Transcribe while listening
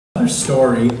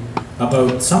story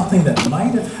about something that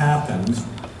might have happened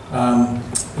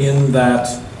in that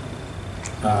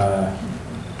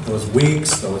those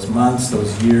weeks, those months,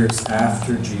 those years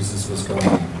after Jesus was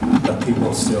gone, but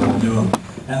people still knew him.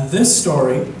 And this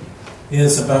story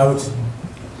is about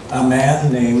a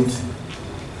man named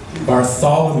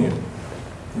Bartholomew.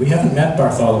 We haven't met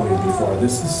Bartholomew before.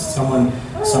 This is someone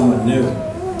new.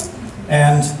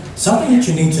 And something that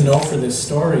you need to know for this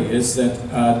story is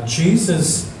that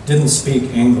Jesus didn't speak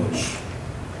English.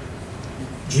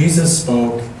 Jesus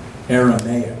spoke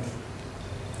Aramaic,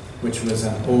 which was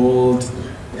an old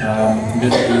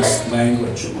Middle East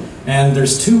language. And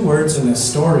there's two words in this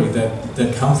story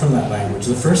that come from that language.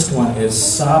 The first one is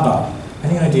Saba.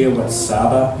 Any idea what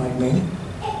Saba might mean?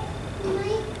 It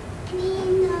might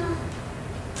mean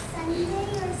Sunday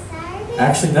or Saturday.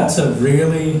 Actually, that's a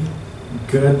really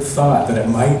good thought, that it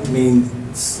might mean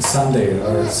Sunday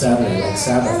or Saturday, like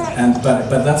Sabbath.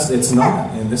 But it's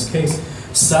not in this case.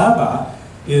 Saba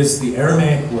is the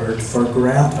Aramaic word for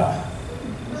grandpa.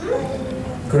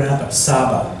 Grandpa,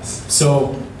 Saba.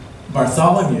 So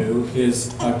Bartholomew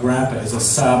is a grandpa, is a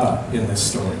Saba in this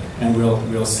story, and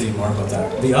we'll see more about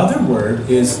that. The other word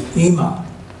is Ima.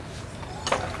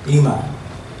 Ima.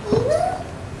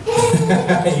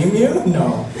 Emu?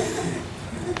 No.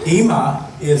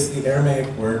 Ima is the Aramaic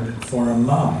word for a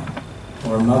mom,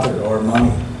 or mother, or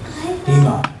mummy.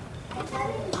 Ima.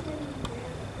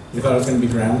 You thought it was going to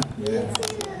be grandma? Yeah.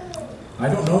 I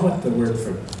don't know what the word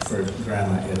for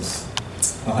grandma is.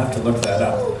 I'll have to look that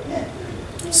up.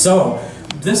 So,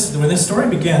 when this story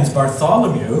begins,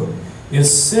 Bartholomew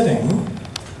is sitting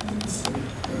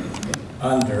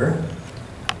under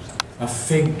a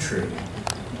fig tree.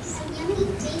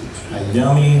 A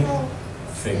yummy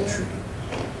fig tree.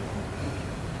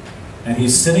 And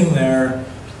he's sitting there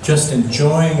just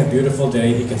enjoying a beautiful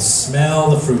day. He can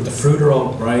smell the fruit. The fruit are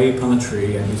all ripe on the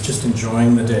tree, and he's just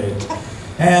enjoying the day.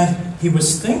 And he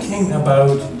was thinking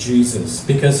about Jesus,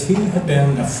 because he had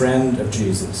been a friend of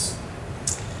Jesus.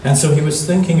 And so he was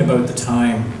thinking about the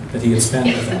time that he had spent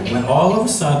with him, when all of a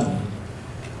sudden,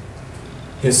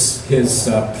 his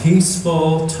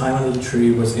peaceful time under the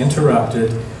tree was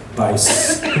interrupted by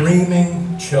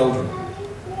screaming children.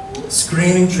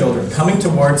 Screaming children coming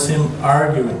towards him,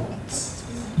 arguing.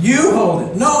 You hold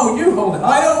it. No, you hold it.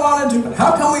 I don't want to do it.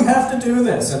 How come we have to do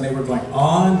this? And they were going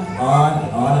on, and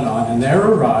on, and on. And there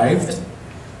arrived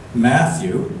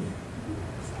Matthew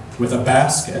with a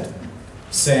basket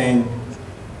saying,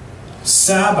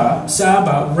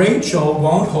 Saba, Rachel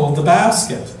won't hold the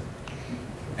basket.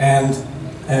 And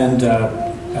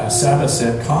Saba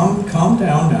said, calm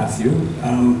down, Matthew.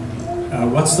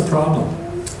 What's the problem?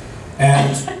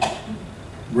 And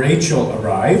Rachel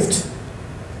arrived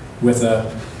with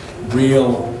a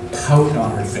real pout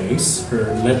on her face.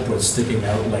 Her lip was sticking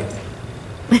out like...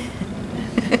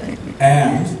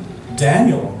 And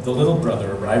Daniel, the little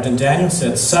brother, arrived, and Daniel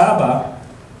said, Saba,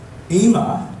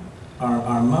 Ima,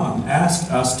 our mom,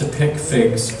 asked us to pick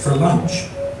figs for lunch.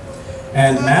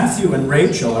 And Matthew and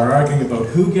Rachel are arguing about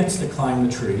who gets to climb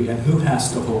the tree and who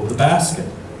has to hold the basket.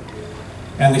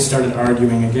 And they started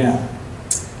arguing again.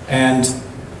 And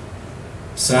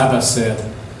Saba said,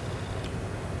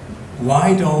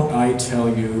 why don't I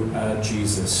tell you a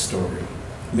Jesus story?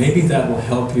 Maybe that will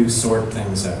help you sort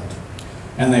things out.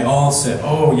 And they all said,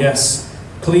 oh yes,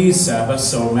 please Saba.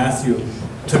 So Matthew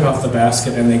took off the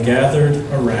basket and they gathered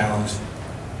around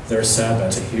their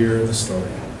Saba to hear the story.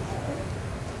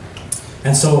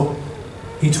 And so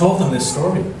he told them this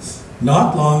story.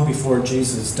 Not long before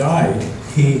Jesus died,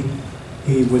 he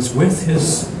was with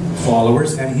his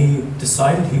followers and he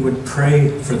decided he would pray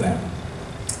for them.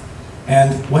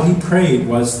 And what he prayed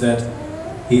was that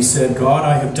he said, God,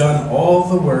 I have done all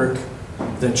the work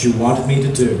that you wanted me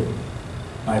to do.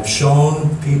 I've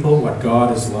shown people what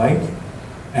God is like,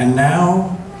 and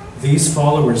now these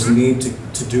followers need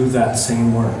to do that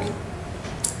same work.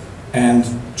 And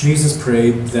Jesus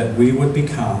prayed that we would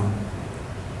become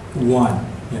one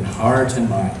in heart and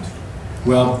mind.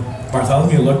 Well,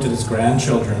 Bartholomew looked at his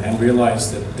grandchildren and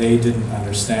realized that they didn't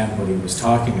understand what he was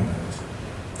talking about.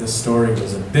 This story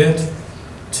was a bit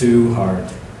too hard.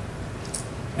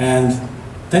 And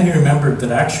then he remembered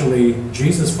that actually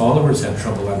Jesus' followers had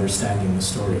trouble understanding the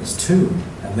stories too,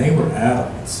 and they were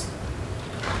adults.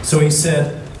 So he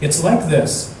said, it's like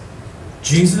this.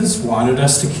 Jesus wanted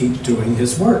us to keep doing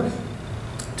his work,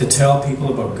 to tell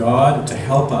people about God, to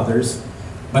help others,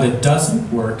 but it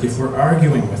doesn't work if we're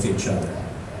arguing with each other.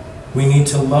 We need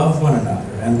to love one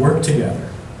another and work together.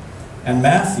 And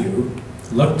Matthew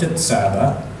looked at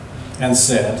Saba and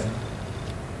said,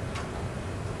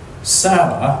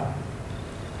 Saba,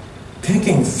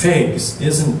 picking figs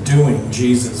isn't doing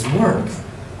Jesus' work.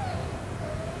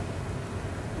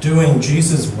 Doing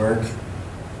Jesus' work,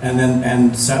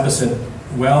 and Saba said,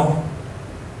 well,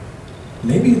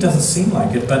 maybe it doesn't seem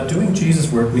like it, but doing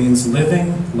Jesus' work means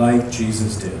living like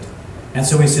Jesus did. And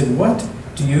so he said, what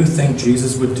do you think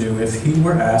Jesus would do if he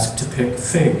were asked to pick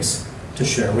figs to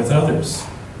share with others?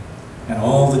 And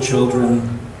all the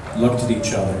children looked at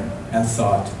each other and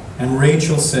thought. And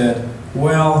Rachel said,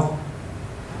 well,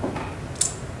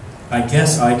 I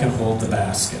guess I can hold the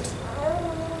basket.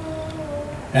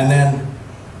 And then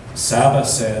Saba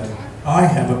said, I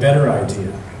have a better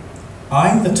idea.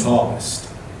 I'm the tallest,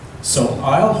 so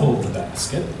I'll hold the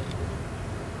basket.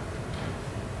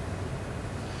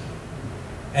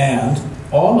 And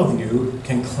all of you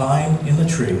can climb in the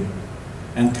tree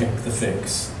and pick the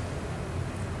figs.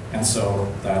 And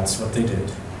so that's what they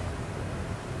did.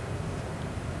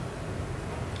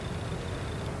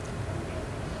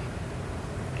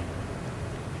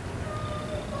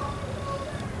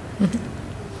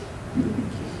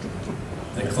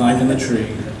 They climbed in the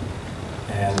tree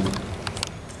and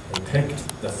they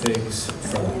picked the figs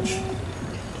for lunch.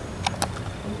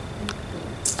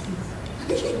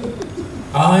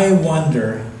 I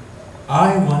wonder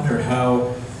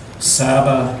how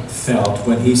Saba felt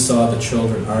when he saw the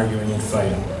children arguing and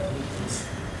fighting.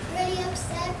 Pretty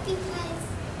upset because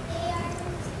they are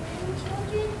his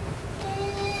grandchildren,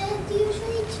 and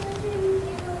usually children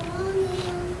get along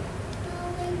and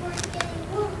they weren't getting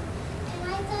along. And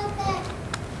I thought that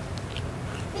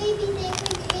maybe they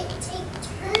could take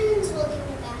turns holding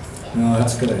the basket. No,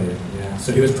 that's a good idea, yeah. So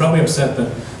he was probably upset, but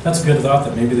that's a good thought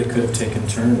that maybe they could have taken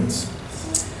turns.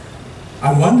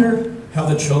 I wonder how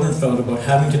the children felt about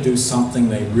having to do something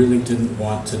they really didn't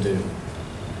want to do.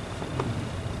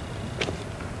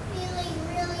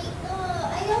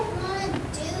 I don't want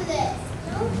to do this.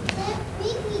 Don't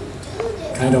make me do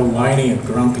this. Kind of whiny and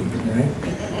grumpy, right?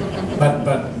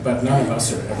 But none of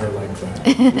us are ever like that.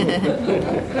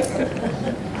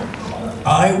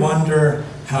 I wonder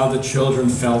how the children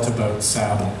felt about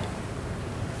Saba.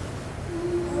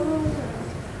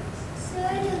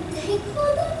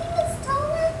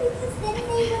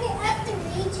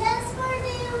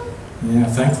 Yeah,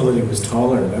 thankful that he was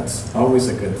taller. That's always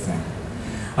a good thing.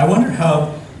 I wonder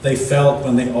how they felt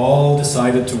when they all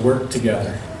decided to work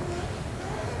together.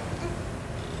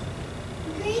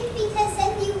 Great, because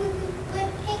then you would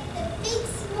pick the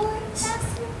figs more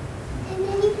faster, and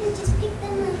then you could just pick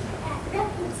them at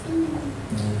reference.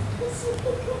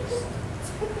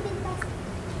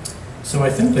 So I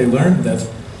think they learned that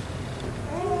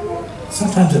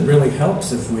sometimes it really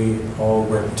helps if we all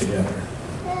work together.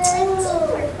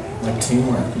 Like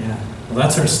teamwork, yeah. Well,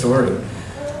 that's our story.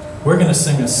 We're going to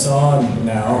sing a song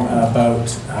now about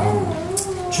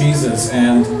Jesus,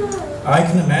 and I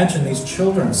can imagine these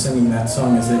children singing that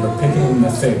song as they were picking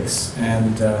the figs,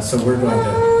 and so we're going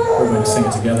to sing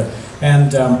it together.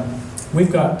 And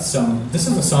we've got some. This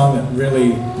is a song that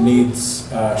really needs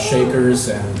shakers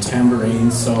and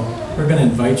tambourines, so we're going to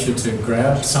invite you to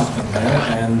grab something there,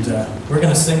 and we're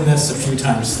going to sing this a few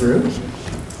times through.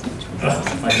 If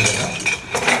I can get that.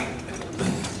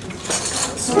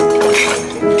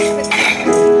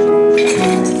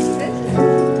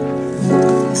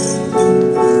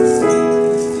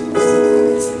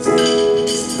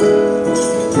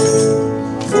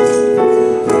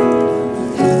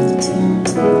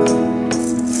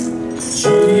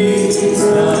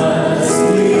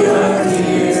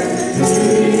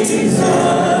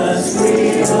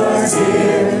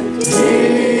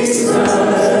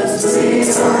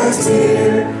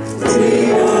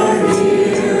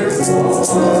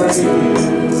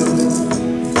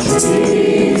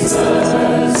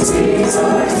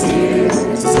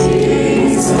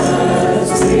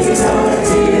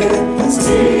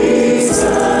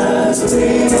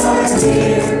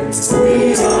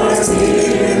 We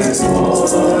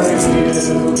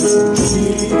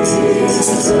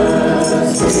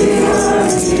are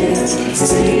here.